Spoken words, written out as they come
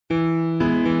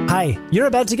Hi, you're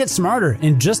about to get smarter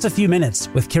in just a few minutes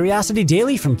with Curiosity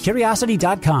Daily from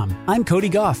Curiosity.com. I'm Cody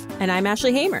Goff. And I'm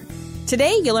Ashley Hamer.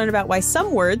 Today, you'll learn about why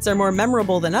some words are more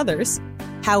memorable than others,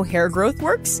 how hair growth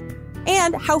works,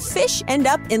 and how fish end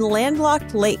up in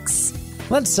landlocked lakes.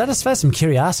 Let's satisfy some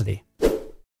curiosity.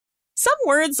 Some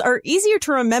words are easier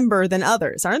to remember than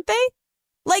others, aren't they?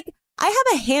 Like, I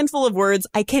have a handful of words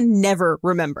I can never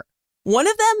remember. One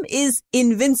of them is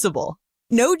invincible.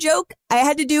 No joke, I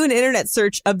had to do an internet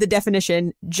search of the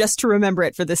definition just to remember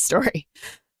it for this story.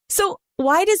 So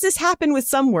why does this happen with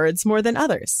some words more than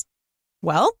others?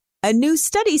 Well, a new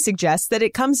study suggests that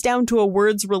it comes down to a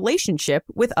word's relationship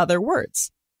with other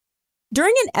words.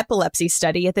 During an epilepsy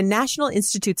study at the National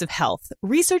Institutes of Health,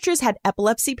 researchers had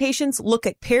epilepsy patients look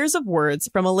at pairs of words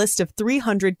from a list of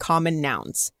 300 common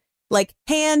nouns, like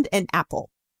hand and apple.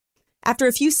 After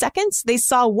a few seconds, they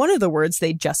saw one of the words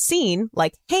they'd just seen,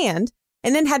 like hand,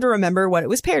 and then had to remember what it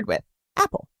was paired with,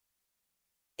 apple.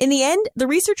 In the end, the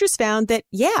researchers found that,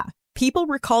 people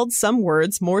recalled some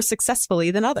words more successfully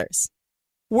than others.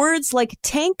 Words like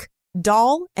tank,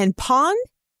 doll, and pond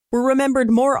were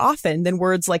remembered more often than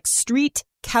words like street,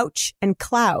 couch, and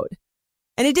cloud.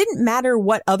 And it didn't matter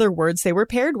what other words they were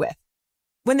paired with.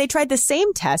 When they tried the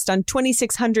same test on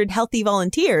 2,600 healthy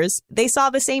volunteers, they saw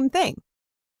the same thing.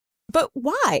 But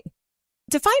why?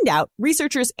 To find out,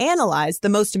 researchers analyzed the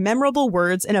most memorable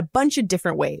words in a bunch of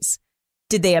different ways.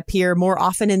 Did they appear more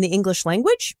often in the English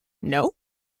language? No.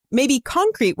 Maybe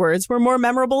concrete words were more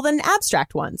memorable than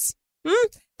abstract ones.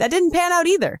 That didn't pan out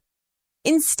either.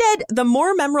 Instead, the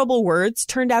more memorable words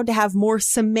turned out to have more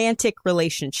semantic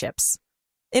relationships.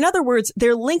 In other words,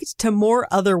 they're linked to more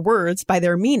other words by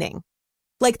their meaning.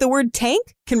 Like the word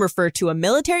tank can refer to a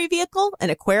military vehicle, an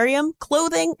aquarium,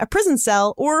 clothing, a prison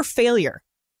cell, or failure.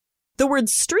 The word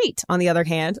street, on the other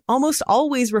hand, almost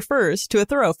always refers to a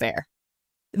thoroughfare.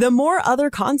 The more other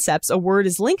concepts a word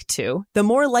is linked to, the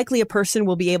more likely a person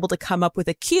will be able to come up with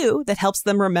a cue that helps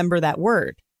them remember that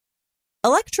word.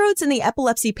 Electrodes in the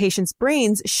epilepsy patients'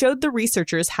 brains showed the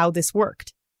researchers how this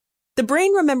worked. The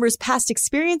brain remembers past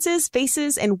experiences,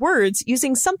 faces, and words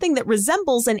using something that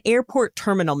resembles an airport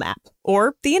terminal map,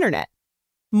 or the internet.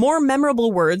 More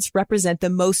memorable words represent the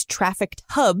most trafficked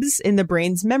hubs in the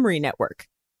brain's memory network.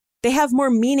 They have more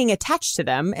meaning attached to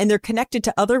them, and they're connected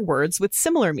to other words with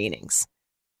similar meanings.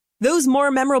 Those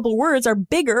more memorable words are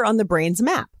bigger on the brain's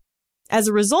map. As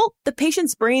a result, the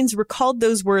patient's brains recalled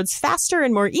those words faster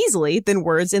and more easily than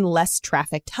words in less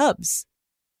trafficked hubs.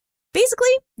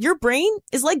 Basically, your brain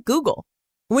is like Google.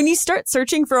 When you start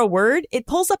searching for a word, it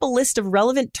pulls up a list of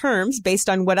relevant terms based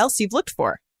on what else you've looked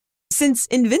for. Since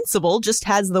invincible just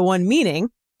has the one meaning,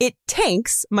 it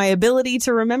tanks my ability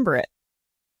to remember it.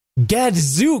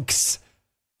 Gadzooks!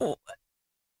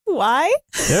 Why?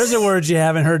 There's a word you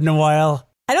haven't heard in a while.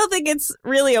 I don't think it's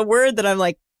really a word that I'm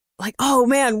like, oh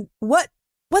man,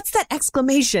 what's that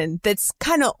exclamation that's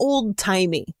kind of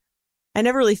old-timey? I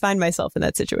never really find myself in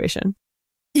that situation.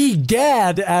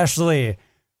 Egad, Ashley.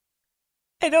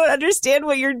 I don't understand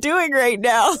what you're doing right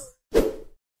now.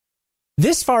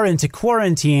 This far into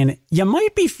quarantine, you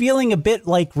might be feeling a bit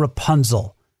like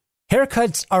Rapunzel.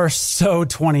 Haircuts are so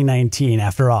 2019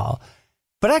 after all.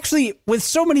 But actually, with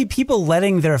so many people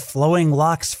letting their flowing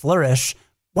locks flourish,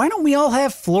 why don't we all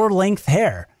have floor-length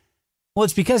hair? Well,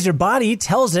 it's because your body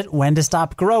tells it when to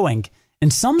stop growing,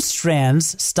 and some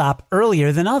strands stop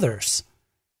earlier than others.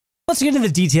 Let's get into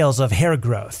the details of hair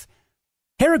growth.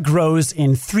 Hair grows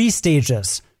in 3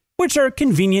 stages, which are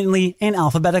conveniently in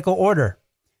alphabetical order.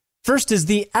 First is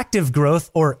the active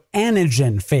growth or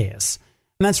anagen phase.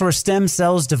 And that's where stem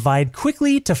cells divide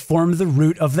quickly to form the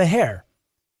root of the hair.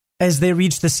 As they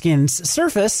reach the skin's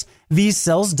surface, these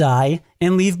cells die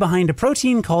and leave behind a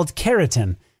protein called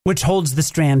keratin, which holds the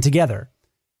strand together.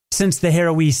 Since the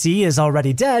hair we see is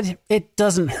already dead, it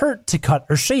doesn't hurt to cut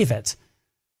or shave it.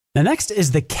 The next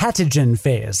is the catagen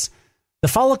phase. The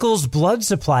follicle's blood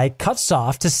supply cuts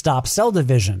off to stop cell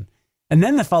division, and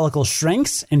then the follicle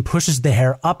shrinks and pushes the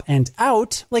hair up and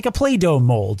out like a Play-Doh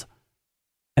mold.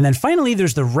 And then finally,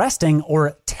 there's the resting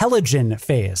or telogen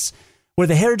phase, where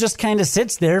the hair just kind of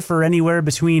sits there for anywhere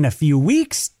between a few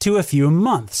weeks to a few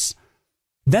months.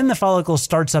 Then the follicle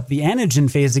starts up the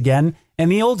anagen phase again, and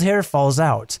the old hair falls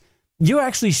out. You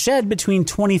actually shed between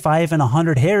 25 and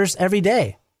 100 hairs every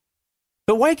day.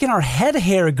 But why can our head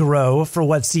hair grow for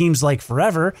what seems like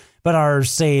forever, but our,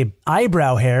 say,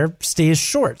 eyebrow hair stays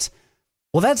short?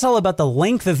 Well, that's all about the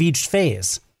length of each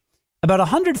phase. About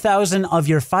 100,000 of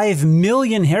your 5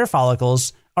 million hair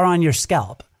follicles are on your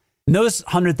scalp. And those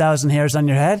 100,000 hairs on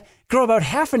your head grow about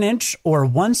half an inch or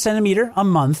 1 centimeter a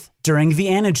month during the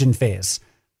anagen phase.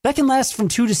 That can last from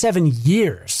 2 to 7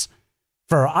 years.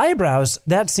 For our eyebrows,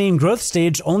 that same growth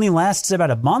stage only lasts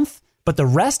about a month, but the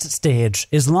rest stage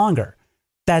is longer.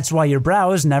 That's why your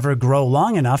brows never grow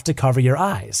long enough to cover your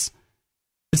eyes.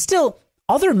 But still,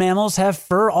 other mammals have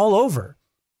fur all over.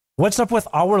 What's up with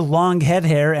our long head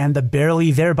hair and the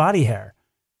barely there body hair?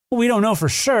 Well, we don't know for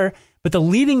sure, but the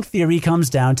leading theory comes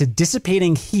down to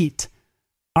dissipating heat.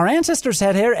 Our ancestors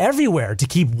had hair everywhere to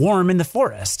keep warm in the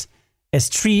forest. As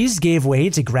trees gave way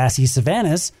to grassy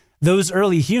savannas, those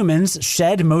early humans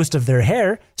shed most of their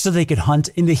hair so they could hunt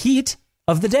in the heat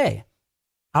of the day.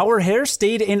 Our hair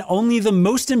stayed in only the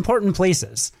most important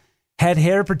places. Head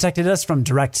hair protected us from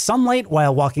direct sunlight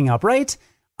while walking upright.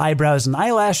 Eyebrows and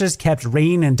eyelashes kept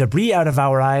rain and debris out of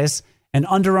our eyes. And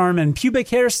underarm and pubic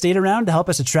hair stayed around to help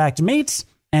us attract mates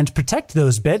and protect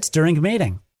those bits during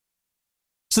mating.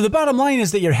 So the bottom line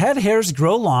is that your head hairs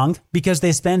grow long because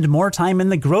they spend more time in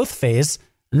the growth phase,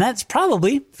 and that's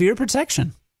probably for your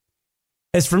protection.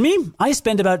 As for me, I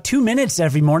spend about 2 minutes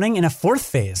every morning in a fourth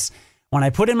phase, when I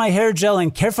put in my hair gel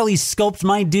and carefully sculpt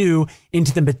my do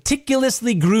into the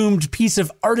meticulously groomed piece of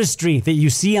artistry that you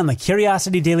see on the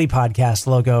Curiosity Daily podcast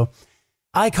logo.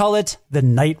 I call it the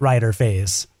Night Rider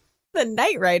phase. The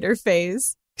Night Rider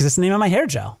phase? Because it's the name of my hair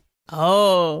gel.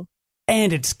 Oh.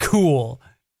 And it's cool.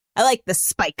 I like the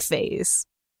spike phase.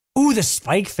 Ooh, the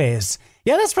spike phase.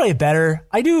 Yeah, that's probably better.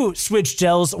 I do switch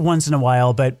gels once in a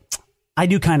while, but I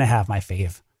do kind of have my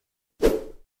fave.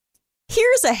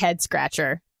 Here's a head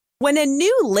scratcher. When a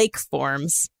new lake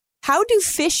forms, how do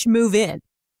fish move in?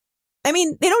 I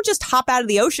mean, they don't just hop out of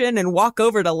the ocean and walk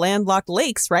over to landlocked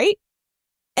lakes, right?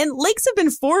 And lakes have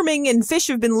been forming and fish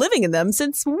have been living in them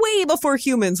since way before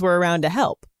humans were around to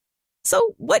help.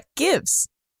 So what gives?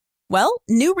 Well,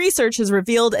 new research has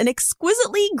revealed an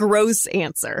exquisitely gross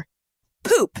answer.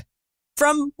 Poop.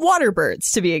 From water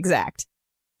birds, to be exact.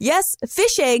 Yes,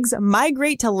 fish eggs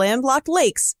migrate to landlocked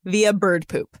lakes via bird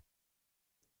poop.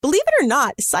 Believe it or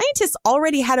not, scientists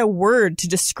already had a word to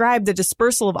describe the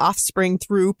dispersal of offspring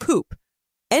through poop.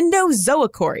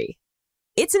 Endozoochory.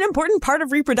 It's an important part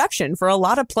of reproduction for a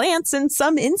lot of plants and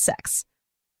some insects.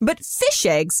 But fish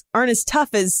eggs aren't as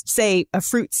tough as, say, a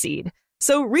fruit seed.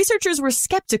 So researchers were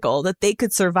skeptical that they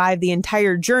could survive the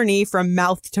entire journey from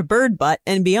mouth to bird butt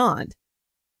and beyond.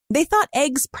 They thought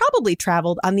eggs probably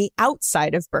traveled on the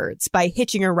outside of birds by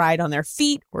hitching a ride on their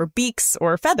feet or beaks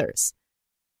or feathers.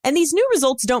 And these new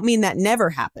results don't mean that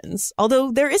never happens,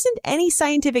 although there isn't any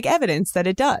scientific evidence that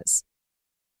it does.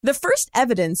 The first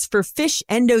evidence for fish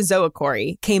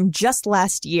endozoochory came just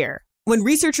last year, when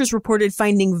researchers reported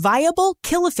finding viable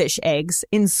killifish eggs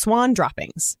in swan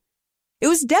droppings. It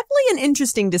was definitely an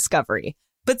interesting discovery,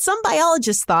 but some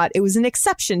biologists thought it was an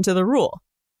exception to the rule.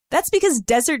 That's because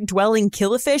desert-dwelling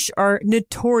killifish are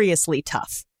notoriously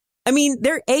tough. I mean,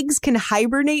 their eggs can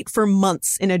hibernate for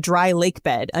months in a dry lake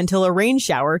bed until a rain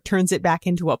shower turns it back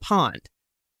into a pond.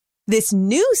 This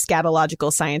new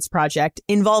scatological science project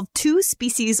involved 2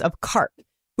 species of carp,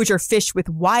 which are fish with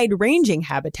wide-ranging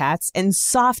habitats and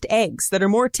soft eggs that are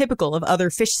more typical of other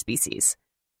fish species.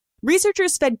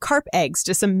 Researchers fed carp eggs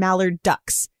to some mallard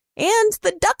ducks, and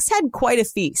the ducks had quite a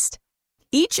feast.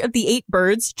 Each of the 8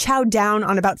 birds chowed down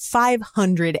on about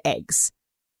 500 eggs.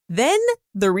 Then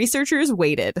the researchers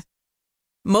waited.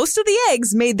 Most of the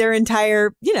eggs made their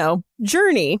entire,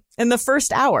 journey in the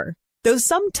first hour, though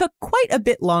some took quite a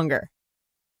bit longer.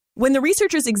 When the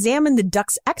researchers examined the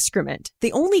duck's excrement,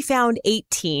 they only found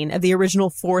 18 of the original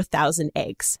 4,000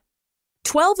 eggs.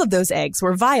 12 of those eggs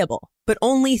were viable, but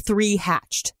only 3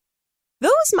 hatched.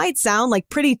 Those might sound like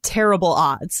pretty terrible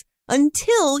odds,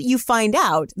 until you find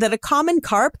out that a common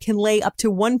carp can lay up to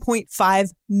 1.5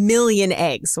 million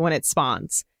eggs when it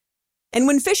spawns. And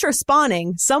when fish are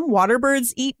spawning, some water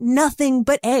birds eat nothing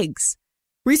but eggs.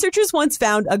 Researchers once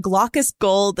found a glaucous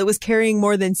gull that was carrying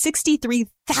more than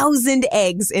 63,000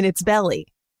 eggs in its belly.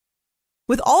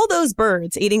 With all those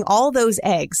birds eating all those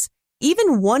eggs,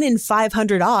 even 1 in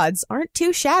 500 odds aren't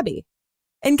too shabby.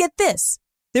 And get this,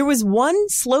 there was 1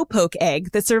 slowpoke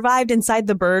egg that survived inside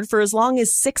the bird for as long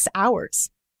as 6 hours.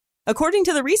 According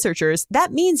to the researchers,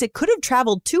 that means it could have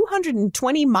traveled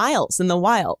 220 miles in the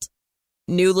wild.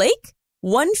 New lake,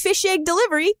 1 fish egg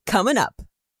delivery coming up.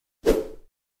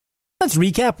 Let's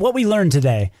recap what we learned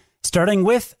today, starting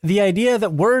with the idea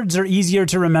that words are easier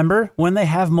to remember when they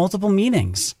have multiple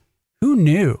meanings. Who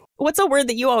knew? What's a word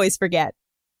that you always forget?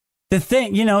 The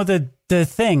thing, the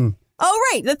thing. Oh,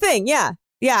 right, the thing, yeah.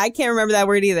 Yeah, I can't remember that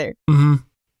word either. Mm-hmm.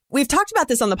 We've talked about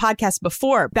this on the podcast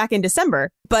before, back in December,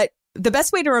 but the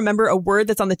best way to remember a word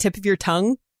that's on the tip of your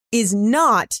tongue is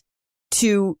not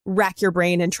to rack your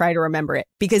brain and try to remember it,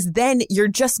 because then you're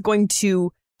just going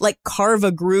to like carve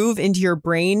a groove into your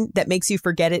brain that makes you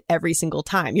forget it every single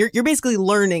time. You're basically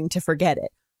learning to forget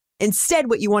it. Instead,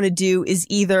 what you want to do is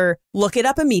either look it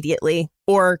up immediately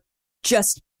or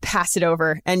just pass it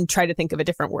over and try to think of a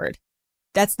different word.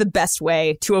 That's the best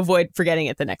way to avoid forgetting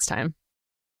it the next time.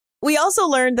 We also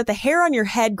learned that the hair on your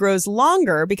head grows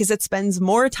longer because it spends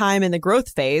more time in the growth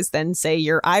phase than, say,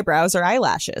 your eyebrows or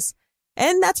eyelashes.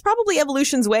 And that's probably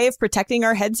evolution's way of protecting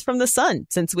our heads from the sun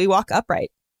since we walk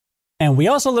upright. And we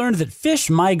also learned that fish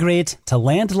migrate to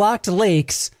landlocked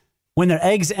lakes when their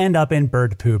eggs end up in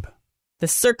bird poop. The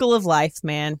circle of life,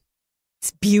 man.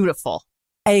 It's beautiful.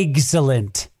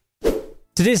 Excellent.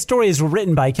 Today's stories were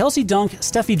written by Kelsey Dunk,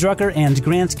 Steffi Drucker, and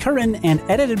Grant Curran, and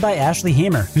edited by Ashley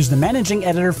Hamer, who's the managing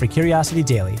editor for Curiosity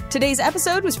Daily. Today's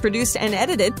episode was produced and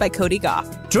edited by Cody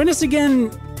Goff. Join us again,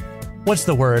 what's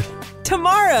the word?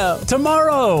 Tomorrow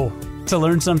To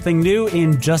learn something new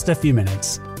in just a few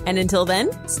minutes. And until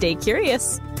then, stay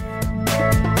curious.